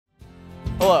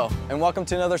Hello, and welcome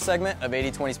to another segment of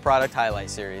 80/20's Product Highlight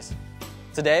Series.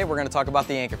 Today, we're going to talk about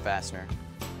the anchor fastener.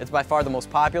 It's by far the most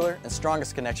popular and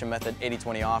strongest connection method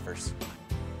 80/20 offers.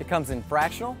 It comes in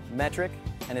fractional, metric,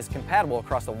 and is compatible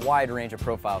across a wide range of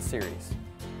profile series.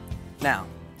 Now,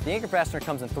 the anchor fastener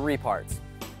comes in three parts.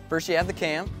 First, you have the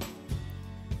cam,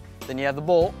 then you have the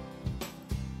bolt,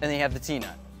 and then you have the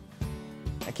T-nut.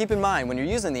 Now keep in mind, when you're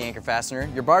using the anchor fastener,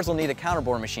 your bars will need a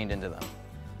counterbore machined into them.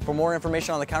 For more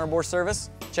information on the counterbore service,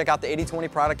 check out the 80/20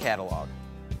 product catalog.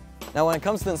 Now when it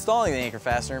comes to installing the anchor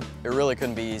fastener, it really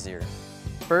couldn't be easier.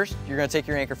 First, you're going to take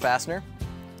your anchor fastener,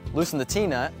 loosen the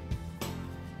T-nut,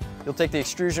 you'll take the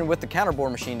extrusion with the counterbore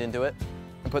machined into it,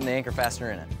 and put the anchor fastener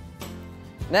in it.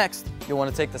 Next, you'll want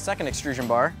to take the second extrusion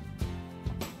bar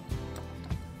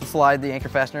and slide the anchor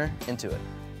fastener into it.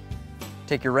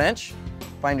 Take your wrench,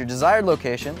 find your desired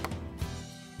location,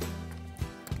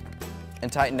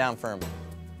 and tighten down firmly.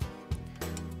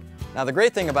 Now the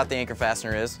great thing about the anchor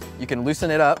fastener is you can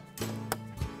loosen it up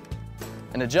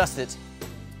and adjust it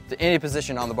to any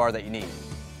position on the bar that you need.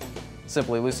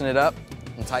 Simply loosen it up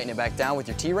and tighten it back down with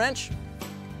your T-wrench.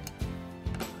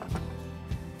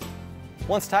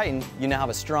 Once tightened, you now have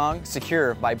a strong,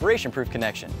 secure, vibration-proof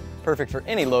connection, perfect for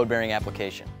any load-bearing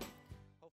application.